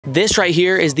This right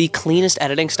here is the cleanest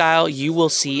editing style you will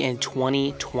see in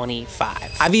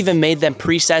 2025. I've even made them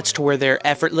presets to where they're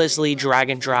effortlessly drag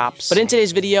and drops. But in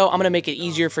today's video, I'm gonna make it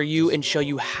easier for you and show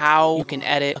you how you can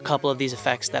edit a couple of these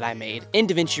effects that I made in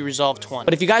DaVinci Resolve 20.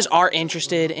 But if you guys are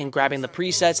interested in grabbing the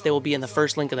presets, they will be in the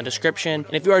first link in the description.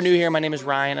 And if you are new here, my name is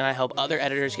Ryan and I help other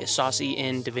editors get saucy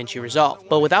in DaVinci Resolve.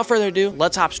 But without further ado,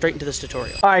 let's hop straight into this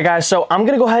tutorial. All right, guys, so I'm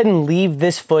gonna go ahead and leave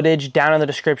this footage down in the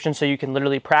description so you can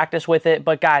literally practice with it.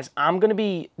 But guys, I'm gonna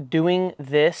be doing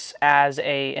this as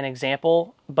an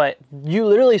example, but you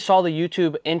literally saw the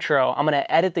YouTube intro. I'm gonna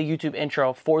edit the YouTube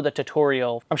intro for the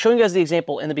tutorial. I'm showing you guys the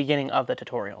example in the beginning of the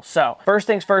tutorial. So first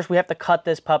things first, we have to cut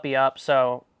this puppy up.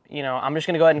 So, you know, I'm just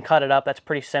gonna go ahead and cut it up. That's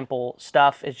pretty simple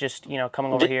stuff. It's just, you know,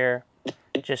 coming over here,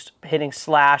 just hitting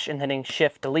slash and hitting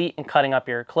shift delete and cutting up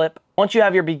your clip. Once you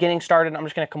have your beginning started, I'm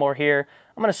just gonna come over here.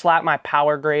 I'm gonna slap my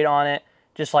power grade on it.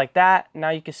 Just like that.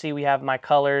 Now you can see we have my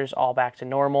colors all back to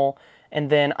normal. And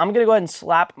then I'm gonna go ahead and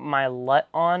slap my LUT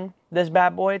on this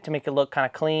bad boy to make it look kind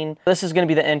of clean. This is gonna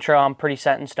be the intro. I'm pretty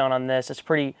set in stone on this. It's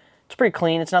pretty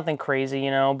clean. It's nothing crazy, you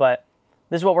know, but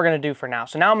this is what we're gonna do for now.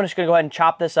 So now I'm just gonna go ahead and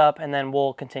chop this up and then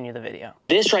we'll continue the video.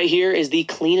 This right here is the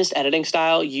cleanest editing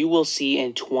style you will see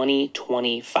in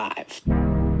 2025.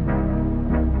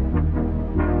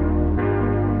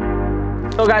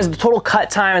 So guys, the total cut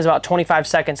time is about 25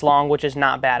 seconds long, which is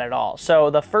not bad at all. So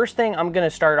the first thing I'm gonna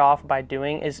start off by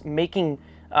doing is making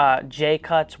J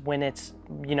cuts when it's,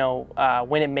 you know,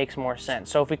 when it makes more sense.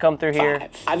 So if we come through here,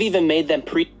 I've even made them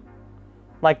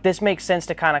like this makes sense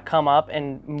to kind of come up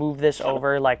and move this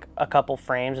over like a couple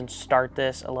frames and start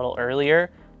this a little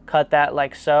earlier. Cut that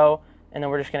like so, and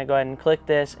then we're just gonna go ahead and click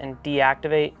this and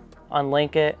deactivate,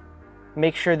 unlink it.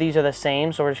 Make sure these are the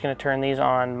same, so we're just gonna turn these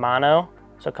on mono.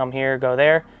 So come here, go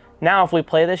there. Now, if we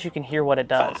play this, you can hear what it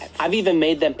does. I've even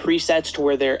made them presets to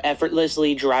where they're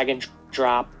effortlessly drag and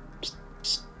drop.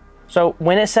 So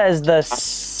when it says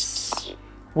this,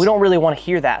 we don't really want to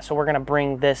hear that. So we're gonna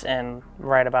bring this in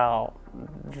right about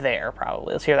there,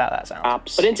 probably. Let's hear that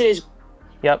sounds. But in today's,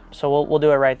 yep. So we'll do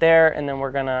it right there, and then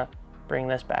we're gonna bring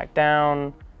this back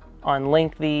down,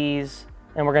 unlink these,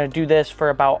 and we're gonna do this for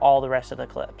about all the rest of the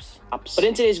clips. But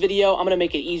in today's video, I'm gonna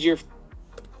make it easier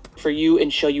for you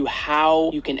and show you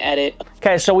how you can edit.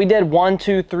 Okay, so we did 1,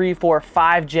 2, 3, 4,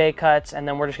 5 J cuts, and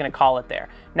then we're just gonna call it there.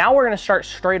 Now we're gonna start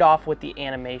straight off with the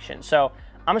animation. So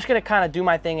I'm just gonna kind of do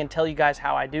my thing and tell you guys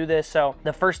how I do this. So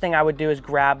the first thing I would do is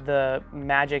grab the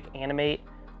Magic Animate,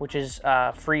 which is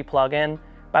a free plugin,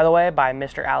 by the way, by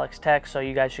Mr. Alex Tech. So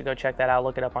you guys should go check that out,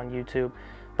 look it up on YouTube.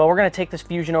 But we're gonna take this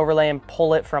fusion overlay and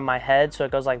pull it from my head so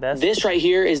it goes like this. This right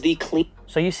here is the clean.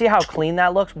 So you see how clean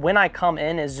that looks? When I come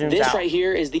in, it zooms out. This right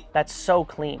here is the... That's so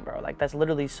clean, bro. Like, that's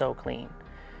literally so clean.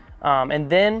 And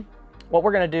then what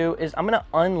we're gonna do is I'm gonna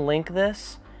unlink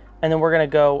this, and then we're gonna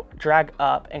go drag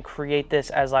up and create this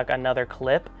as like another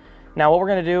clip. Now what we're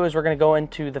gonna do is we're gonna go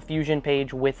into the Fusion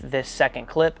page with this second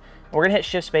clip. We're gonna hit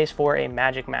Shift Space for a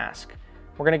magic mask.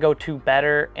 We're gonna go to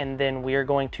better, and then we are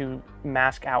going to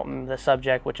mask out the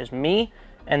subject, which is me.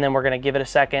 And then we're gonna give it a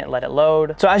second, let it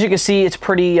load. So as you can see, it's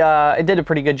pretty, it did a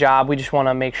pretty good job. We just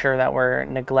wanna make sure that we're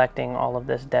neglecting all of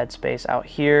this dead space out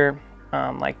here,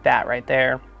 like that right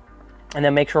there. And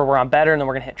then make sure we're on better, and then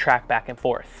we're gonna hit track back and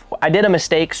forth. I did a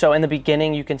mistake, so in the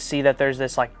beginning, you can see that there's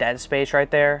this like dead space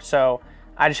right there. So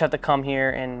I just have to come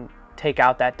here and take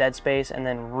out that dead space and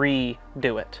then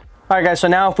redo it. All right, guys, so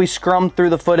now if we scrum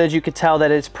through the footage, you could tell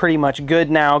that it's pretty much good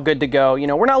now, good to go. You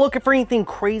know, we're not looking for anything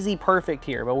crazy perfect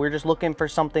here, but we're just looking for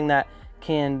something that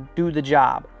can do the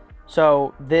job.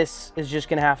 So this is just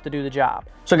gonna have to do the job.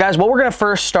 So guys, what we're gonna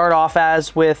first start off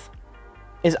with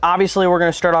is obviously we're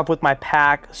gonna start off with my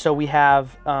pack. So we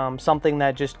have something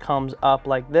that just comes up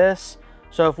like this.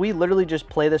 So if we literally just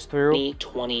play this through,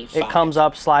 it comes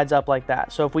up, slides up like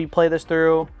that. So if we play this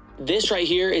through, this right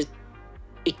here is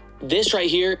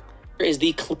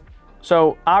the...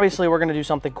 So obviously we're gonna do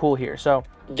something cool here. So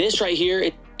this right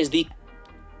here is the...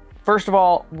 First of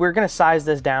all, we're gonna size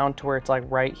this down to where it's like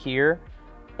right here.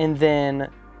 And then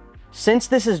since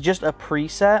this is just a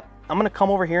preset, I'm gonna come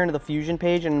over here into the Fusion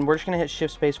page, and we're just gonna hit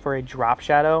Shift Space for a drop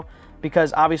shadow,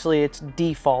 because obviously it's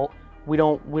default. I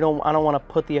don't wanna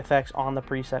put the effects on the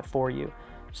preset for you.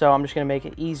 So I'm just gonna make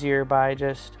it easier by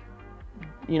just,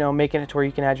 you know, making it to where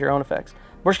you can add your own effects.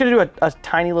 We're just gonna do a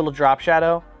tiny little drop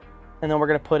shadow, and then we're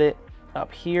gonna put it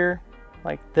up here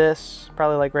like this,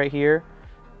 probably like right here.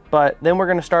 But then we're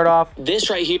gonna start off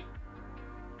this right here,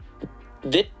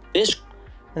 this,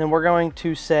 and then we're going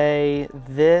to say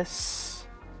this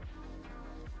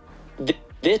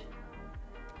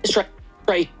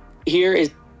right here is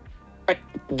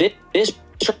this,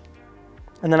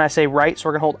 And then I say right, so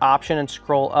we're gonna hold Option and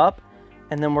scroll up.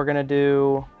 And then we're gonna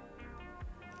do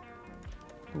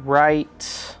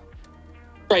right.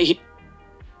 Right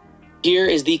here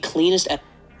is the cleanest.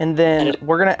 And then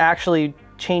we're gonna actually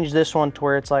change this one to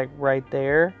where it's like right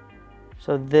there.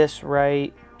 So this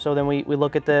right. So then we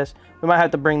look at this. We might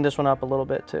have to bring this one up a little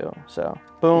bit too. So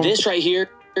boom. This right here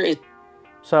is.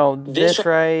 So this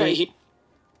right here.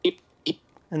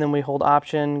 And then we hold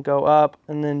Option, go up,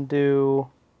 and then do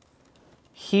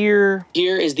here.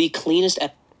 Here is the cleanest.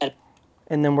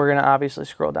 And then we're gonna obviously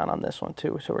scroll down on this one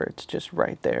too, so where it's just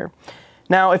right there.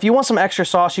 Now, if you want some extra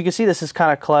sauce, you can see this is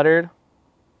kind of cluttered.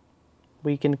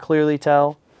 We can clearly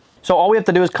tell. So all we have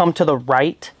to do is come to the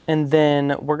right, and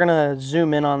then we're gonna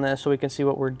zoom in on this so we can see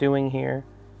what we're doing here.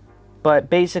 But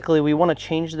basically, we wanna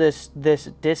change this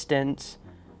distance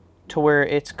to where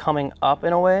it's coming up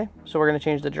in a way. So we're gonna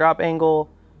change the drop angle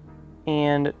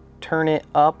and turn it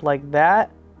up like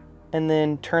that, and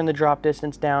then turn the drop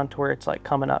distance down to where it's like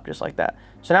coming up just like that.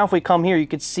 So now if we come here, you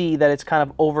could see that it's kind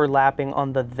of overlapping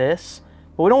on the this,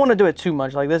 but we don't want to do it too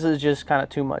much. Like this is just kind of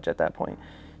too much at that point.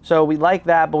 So we like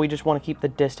that, but we just want to keep the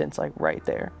distance like right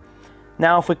there.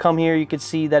 Now if we come here, you could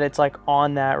see that it's like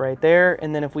on that right there.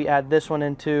 And then if we add this one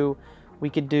into, we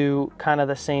could do kind of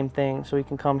the same thing. So we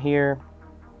can come here.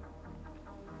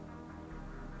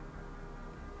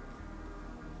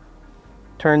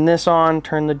 Turn this on,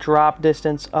 turn the drop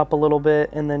distance up a little bit,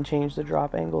 and then change the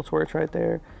drop angle to where it's right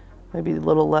there. Maybe a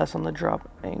little less on the drop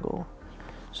angle.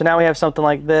 So now we have something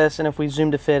like this, and if we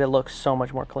zoom to fit, it looks so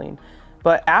much more clean.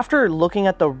 But after looking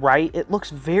at the right, it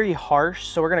looks very harsh,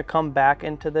 so we're gonna come back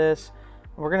into this.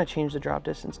 We're gonna change the drop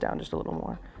distance down just a little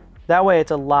more. That way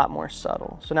it's a lot more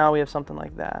subtle. So now we have something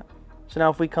like that. So now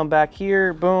if we come back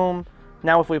here, boom.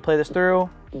 Now if we play this through.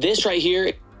 This right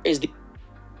here is the.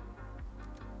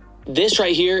 This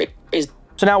right here is.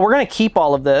 So now we're gonna keep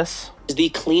all of this. Is the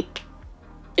clean.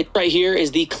 It right here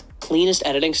is the cleanest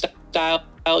editing style.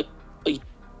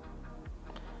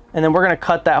 And then we're gonna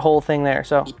cut that whole thing there.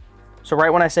 So right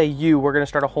when I say you, we're gonna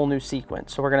start a whole new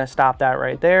sequence. So we're gonna stop that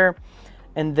right there.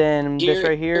 And then here, this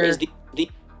right here is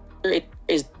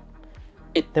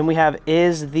then we have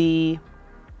is the.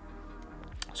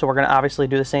 So we're gonna obviously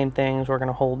do the same things. We're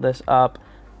gonna hold this up,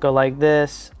 go like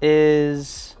this,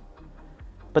 is,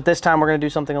 but this time we're gonna do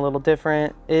something a little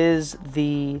different. Is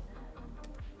the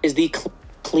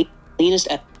cleanest.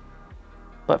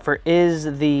 But for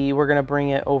is the, we're gonna bring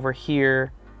it over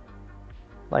here,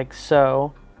 like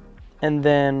so, and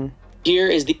then here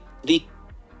is the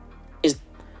is.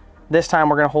 This time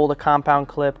we're gonna hold a compound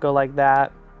clip, go like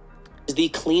that. Is the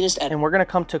cleanest. And we're gonna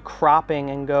come to cropping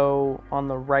and go on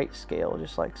the right scale,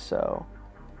 just like so.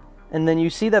 And then you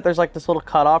see that there's like this little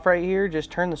cutoff right here. Just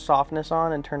turn the softness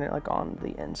on and turn it like on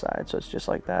the inside, so it's just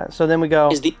like that. So then we go.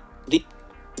 Is the. Then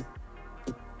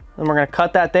we're gonna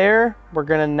cut that there. We're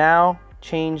gonna now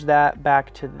change that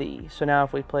back to the. So now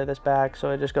if we play this back,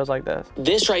 so it just goes like this.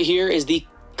 This right here is the.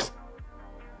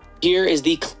 Here is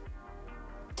the.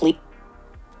 Clean.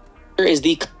 Here is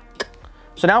the.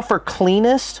 So now for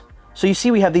cleanest, so you see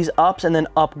we have these ups and then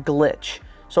up glitch.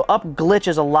 So up glitch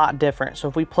is a lot different. So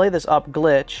if we play this up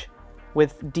glitch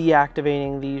with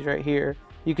deactivating these right here,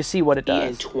 you can see what it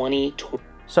does.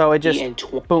 So it just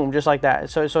boom, just like that.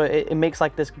 So it makes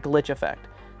like this glitch effect.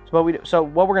 So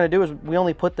what we're gonna do is we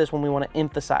only put this when we want to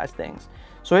emphasize things.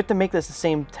 So we have to make this the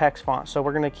same text font. So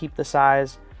we're gonna keep the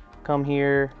size, come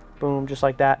here, boom, just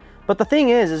like that. But the thing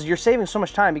is you're saving so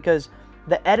much time because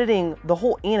the editing, the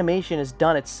whole animation is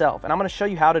done itself. And I'm gonna show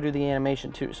you how to do the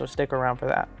animation too, so stick around for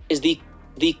that.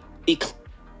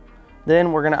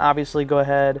 Then we're gonna obviously go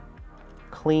ahead,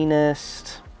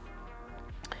 cleanest,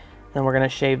 then we're gonna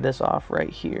shave this off right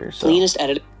here. So cleanest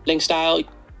editing style.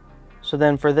 So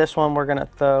then for this one, we're gonna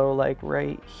throw like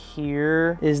right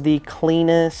here is the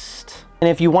cleanest. And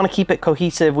if you wanna keep it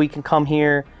cohesive, we can come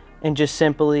here and just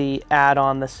simply add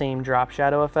on the same drop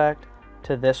shadow effect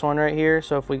to this one right here.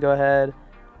 So if we go ahead,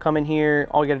 come in here,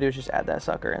 all you gotta do is just add that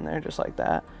sucker in there just like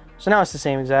that. So now it's the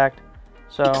same exact.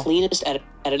 So the cleanest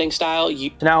editing style.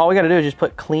 So now all we gotta do is just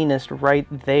put cleanest right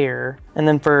there. And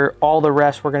then for all the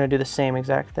rest, we're gonna do the same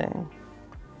exact thing.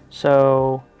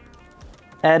 So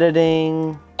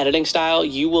editing style,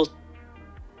 you will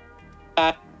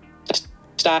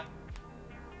stop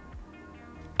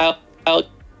out.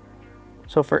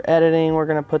 So for editing, we're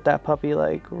gonna put that puppy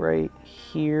like right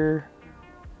here.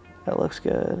 That looks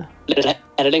good.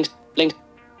 Editing.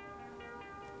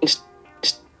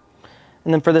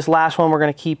 And then for this last one, we're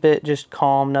gonna keep it just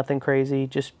calm, nothing crazy.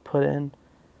 Just put in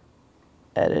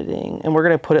editing, and we're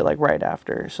gonna put it like right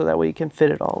after, so that way you can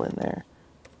fit it all in there.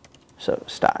 So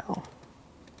style,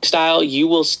 you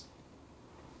will.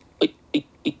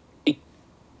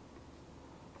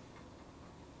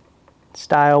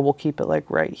 Style, we'll keep it like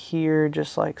right here,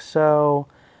 just like so.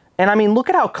 And I mean, look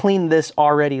at how clean this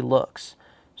already looks.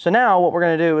 So now what we're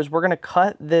gonna do is we're gonna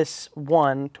cut this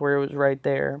one to where it was right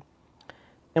there.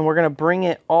 And we're gonna bring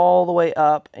it all the way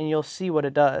up and you'll see what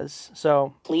it does.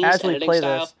 So as we play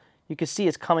this, you can see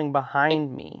it's coming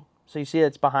behind me. So you see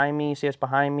it's behind me, you see it's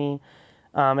behind me.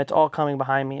 It's all coming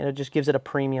behind me and it just gives it a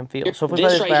premium feel. So if we play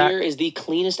this right here is the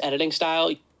cleanest editing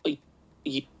style.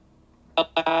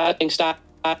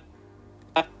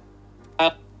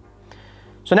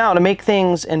 So now to make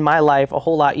things in my life a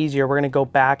whole lot easier, we're gonna go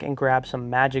back and grab some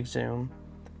Magic Zoom.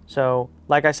 So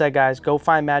like I said, guys, go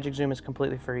find Magic Zoom, it's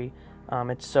completely free.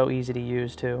 It's so easy to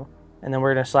use too. And then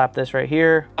we're gonna slap this right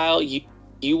here. And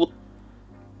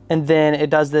then it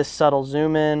does this subtle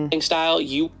zoom in.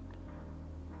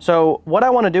 So what I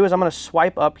wanna do is I'm gonna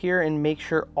swipe up here and make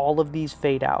sure all of these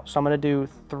fade out. So I'm gonna do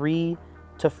 3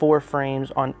 to 4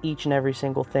 frames on each and every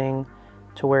single thing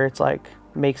to where it's like,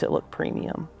 makes it look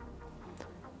premium.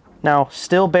 Now,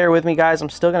 still bear with me, guys. I'm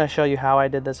still gonna show you how I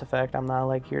did this effect. I'm not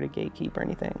like here to gatekeep or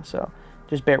anything, so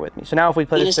just bear with me. So now if we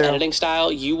play this through, editing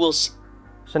style, you will see.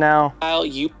 So now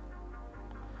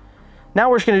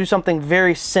we're just gonna do something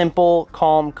very simple,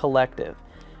 calm, collective.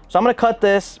 So I'm gonna cut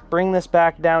this, bring this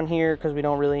back down here because we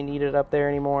don't really need it up there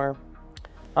anymore.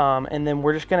 And then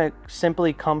we're just gonna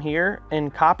simply come here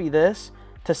and copy this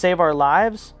to save our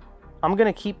lives. I'm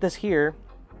gonna keep this here.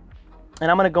 And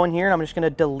I'm gonna go in here and I'm just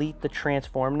gonna delete the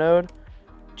transform node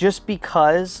just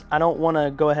because I don't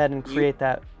wanna go ahead and create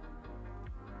that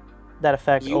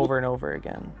effect over and over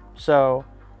again. So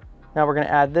now we're gonna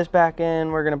add this back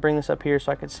in. We're gonna bring this up here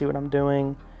so I can see what I'm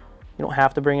doing. You don't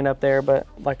have to bring it up there, but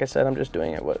like I said, I'm just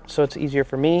doing it so it's easier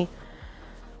for me.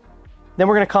 Then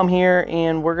we're gonna come here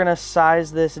and we're gonna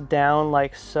size this down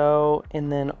like so.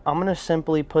 And then I'm gonna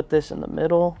simply put this in the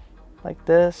middle like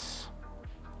this.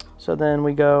 So then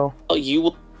we go,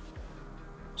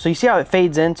 so you see how it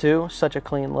fades into such a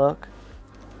clean look.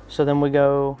 So then we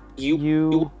go,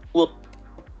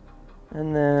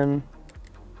 and then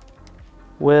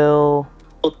will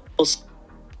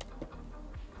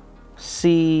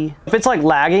see. If it's like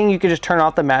lagging, you could just turn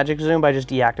off the magic zoom by just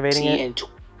deactivating it.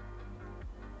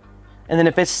 And then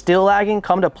if it's still lagging,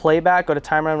 come to playback, go to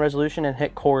timeline resolution and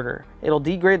hit quarter. It'll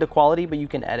degrade the quality, but you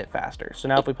can edit faster. So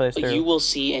now if we play this through, you will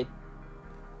see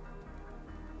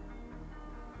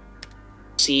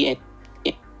and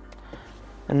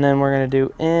then we're gonna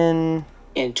do in.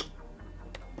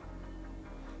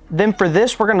 Then for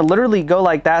this, we're gonna literally go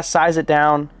like that, size it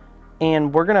down,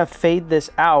 and we're gonna fade this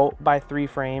out by 3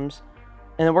 frames.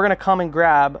 And then we're gonna come and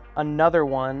grab another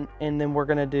one, and then we're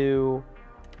gonna do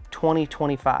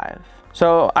 2025.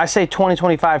 So I say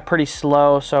 2025 pretty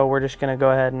slow, so we're just gonna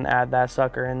go ahead and add that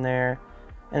sucker in there.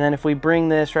 And then if we bring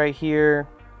this right here,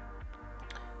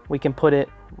 we can put it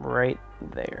right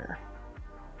there.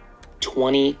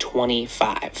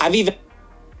 2025. And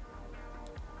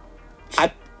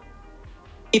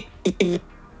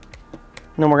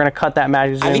then we're gonna cut that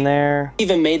magic zoom there.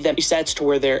 Even made them presets to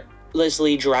where they're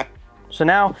literally dry. So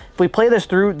now, if we play this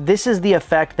through, this is the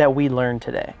effect that we learned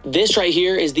today. This right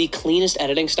here is the cleanest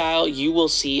editing style you will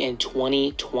see in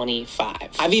 2025.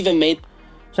 I've even made.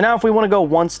 So now if we wanna go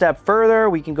one step further,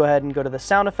 we can go ahead and go to the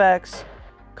sound effects,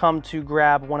 come to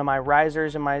grab one of my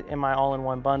risers in my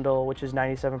all-in-one bundle, which is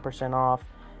 97% off,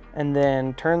 and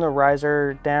then turn the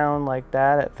riser down like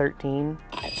that at 13.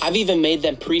 I've even made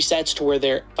them presets to where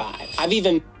they're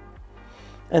 5.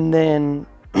 And then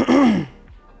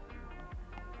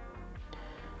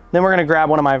then we're gonna grab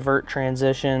one of my vert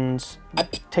transitions,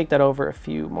 take that over a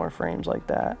few more frames like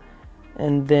that,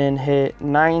 and then hit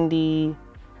 90,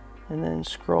 and then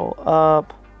scroll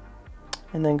up,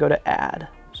 and then go to add.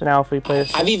 So now if we play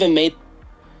this, I've even made.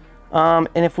 And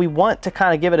if we want to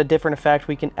kind of give it a different effect,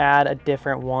 we can add a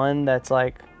different one that's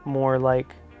like more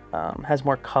like, has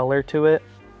more color to it,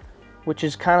 which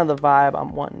is kind of the vibe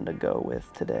I'm wanting to go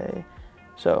with today.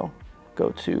 So go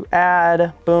to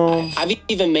add, boom. I've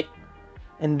even made.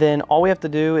 And then all we have to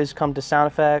do is come to sound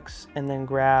effects and then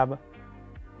grab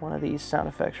one of these sound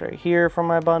effects right here from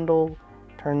my bundle,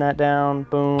 turn that down,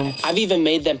 boom. I've even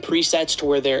made them presets to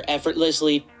where they're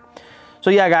effortlessly.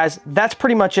 So yeah, guys, that's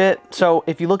pretty much it. So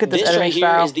if you look at this editing right here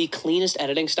style, is the cleanest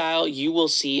editing style you will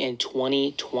see in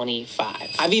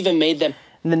 2025. I've even made them.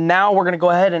 And then now we're gonna go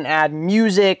ahead and add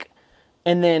music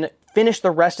and then finish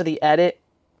the rest of the edit.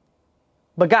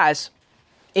 But guys,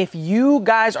 if you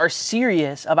guys are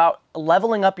serious about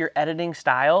leveling up your editing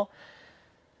style,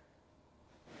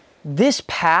 this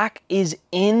pack is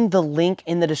in the link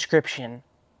in the description.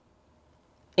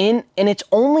 And it's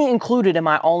only included in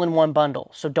my all-in-one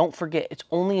bundle. So don't forget, it's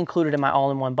only included in my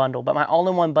all-in-one bundle, but my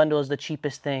all-in-one bundle is the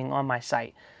cheapest thing on my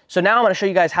site. So now I'm gonna show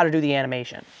you guys how to do the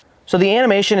animation. So the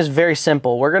animation is very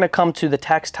simple. We're gonna come to the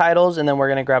text titles, and then we're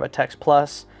gonna grab a text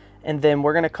plus, and then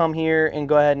we're gonna come here and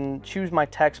go ahead and choose my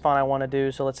text font I wanna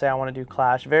do. So let's say I wanna do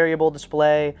Clash Variable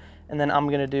Display, and then I'm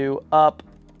gonna do up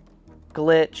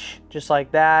glitch, just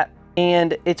like that.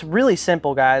 And it's really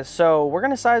simple, guys. So we're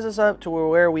gonna size this up to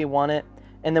where we want it,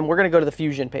 and then we're gonna go to the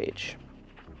Fusion page.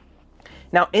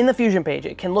 Now in the Fusion page,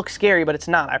 it can look scary, but it's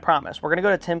not, I promise. We're gonna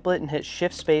go to template and hit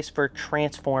shift space for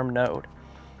transform node.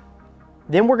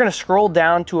 Then we're gonna scroll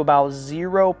down to about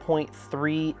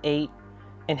 0.38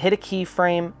 and hit a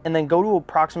keyframe, and then go to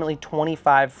approximately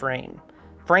 25 frame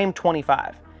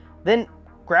 25. Then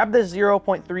grab this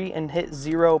 0.3 and hit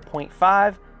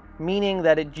 0.5, meaning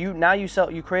that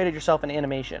you created yourself an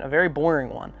animation, a very boring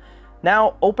one.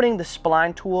 Now, opening the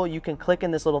spline tool, you can click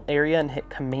in this little area and hit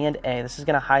Command A. This is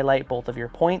gonna highlight both of your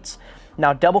points.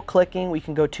 Now, double clicking, we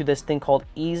can go to this thing called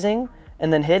easing,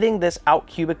 and then hitting this out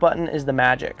cubic button is the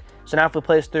magic. So now if we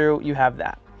play this through, you have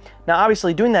that. Now,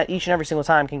 obviously, doing that each and every single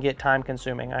time can get time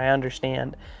consuming, I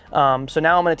understand. So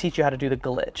now I'm gonna teach you how to do the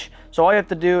glitch. So all you have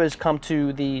to do is come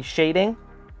to the shading,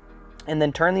 and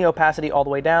then turn the opacity all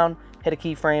the way down, hit a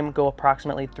keyframe, go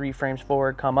approximately 3 frames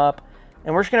forward, come up,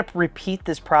 and we're just gonna repeat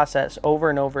this process over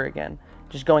and over again,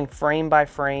 just going frame by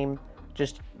frame,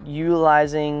 just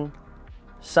utilizing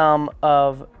some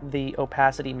of the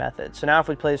opacity methods. So now if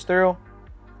we play this through,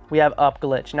 we have up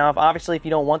glitch. Now, obviously, if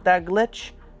you don't want that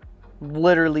glitch,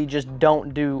 literally just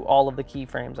don't do all of the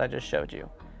keyframes I just showed you.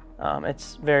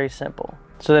 It's very simple.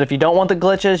 So that if you don't want the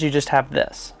glitches, you just have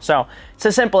this. So it's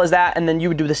as simple as that, and then you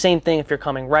would do the same thing if you're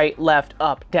coming right, left,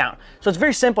 up, down. So it's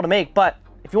very simple to make, but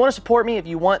if you want to support me, if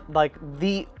you want like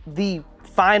the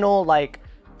final like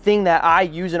thing that I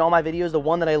use in all my videos, the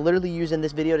one that I literally use in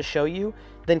this video to show you,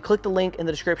 then click the link in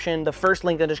the description, the first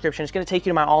link in the description. It's going to take you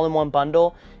to my all-in-one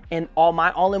bundle, and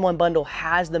my all-in-one bundle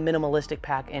has the minimalistic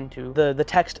pack into the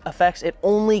text effects. It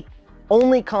only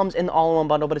comes in the all-in-one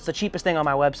bundle, but it's the cheapest thing on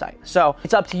my website. So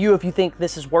it's up to you if you think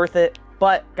this is worth it.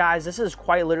 But guys, this is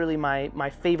quite literally my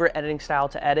favorite editing style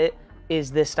to edit, is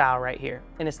this style right here.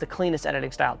 And it's the cleanest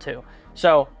editing style too.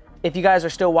 So if you guys are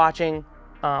still watching,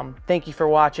 thank you for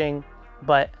watching,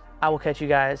 but I will catch you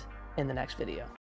guys in the next video.